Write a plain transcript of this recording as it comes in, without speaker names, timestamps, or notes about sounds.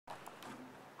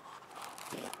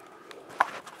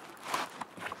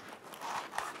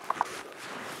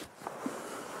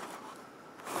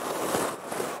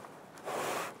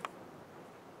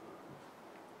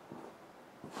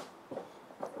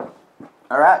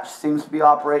that. She seems to be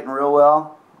operating real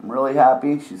well. I'm really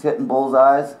happy. She's hitting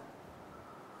bullseyes.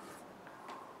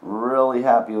 Really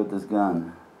happy with this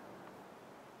gun.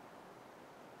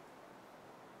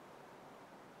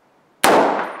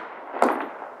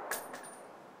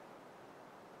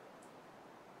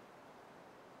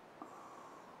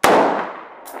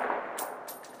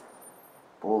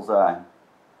 Bullseye.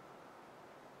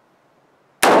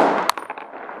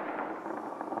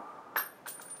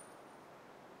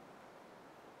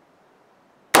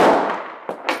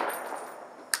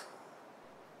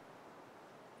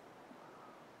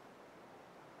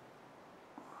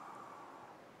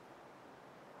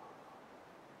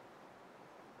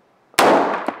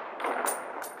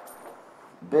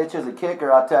 Bitch is a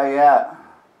kicker, I'll tell you that.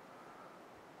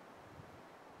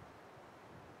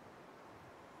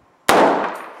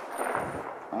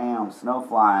 Damn, snow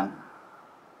flying.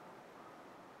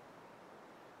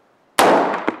 It's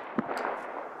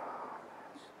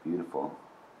beautiful.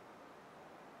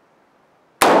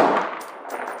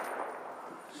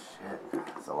 Shit,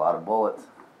 that's a lot of bullets.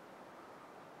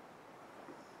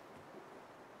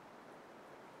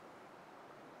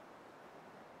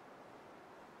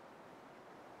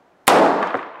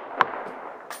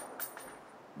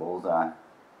 Bullseye.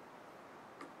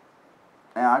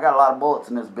 Now, I got a lot of bullets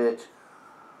in this bitch.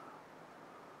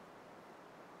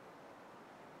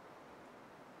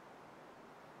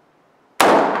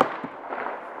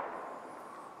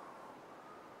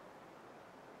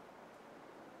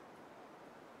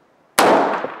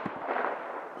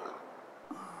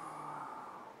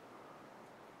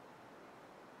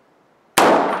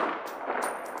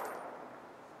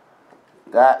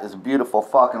 That is a beautiful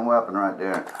fucking weapon right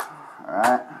there.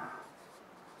 Alright.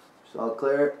 So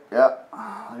clear. Yep.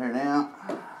 Clear now.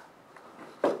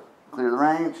 Clear the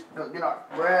range. Don't get off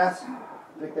the grass.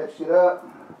 Pick that shit up.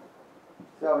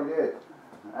 That's how we did.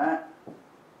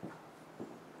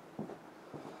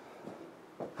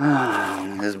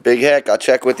 Alright. This is Big Heck. I'll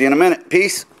check with you in a minute.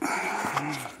 Peace.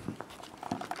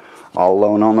 All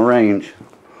alone on the range.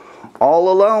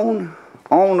 All alone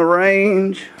on the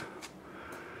range.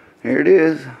 Here it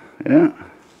is. Yeah.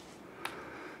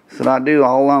 That's what I do,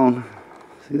 all alone.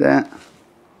 See that?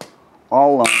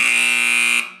 All alone.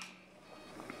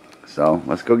 So,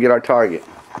 let's go get our target.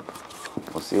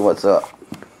 We'll see what's up.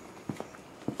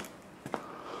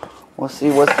 We'll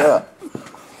see what's up.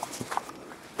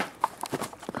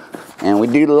 And we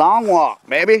do the long walk,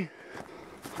 baby.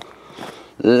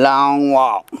 Long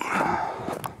walk.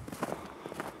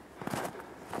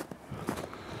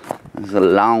 This is a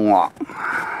long walk.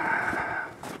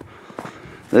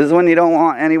 This is when you don't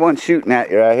want anyone shooting at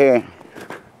you right here.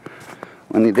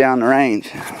 When you're down the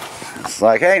range. It's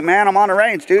like, hey man, I'm on the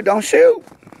range, dude, don't shoot.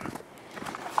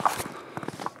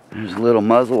 There's little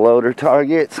muzzle loader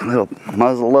targets, little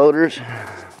muzzle loaders.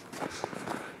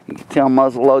 You can tell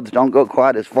muzzle loads don't go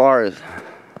quite as far as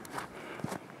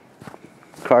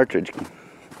cartridge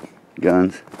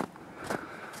guns.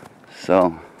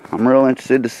 So, I'm real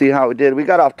interested to see how we did. We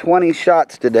got off 20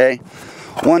 shots today.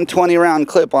 120 round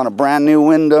clip on a brand new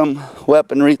Windham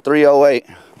weaponry 308.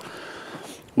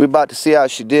 We about to see how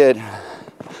she did.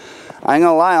 I ain't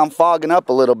gonna lie, I'm fogging up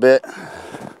a little bit.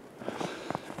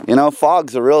 You know,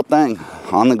 fog's a real thing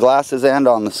on the glasses and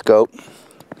on the scope.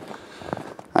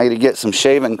 I gotta get some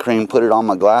shaving cream, put it on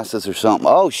my glasses or something.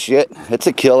 Oh shit, it's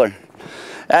a killer.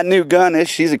 That new gun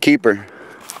she's a keeper.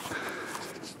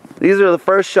 These are the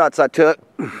first shots I took.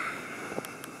 You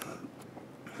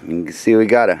can see we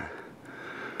got a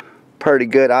pretty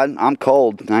good. I'm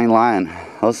cold, I ain't lying.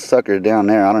 Those suckers down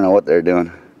there, I don't know what they're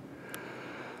doing.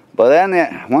 But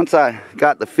then once I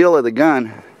got the feel of the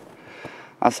gun,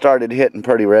 I started hitting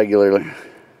pretty regularly.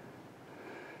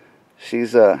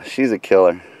 She's a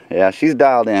killer. Yeah, she's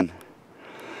dialed in.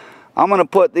 I'm gonna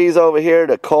put these over here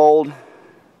to cold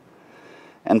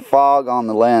and fog on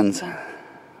the lens.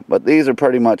 But these are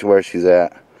pretty much where she's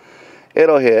at.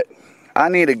 It'll hit. I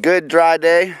need a good dry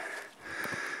day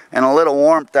and a little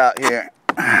warmth out here.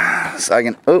 So I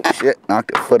can, oh shit,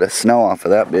 knocked a foot of snow off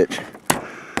of that bitch.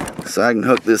 So I can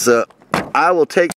hook this up. I will take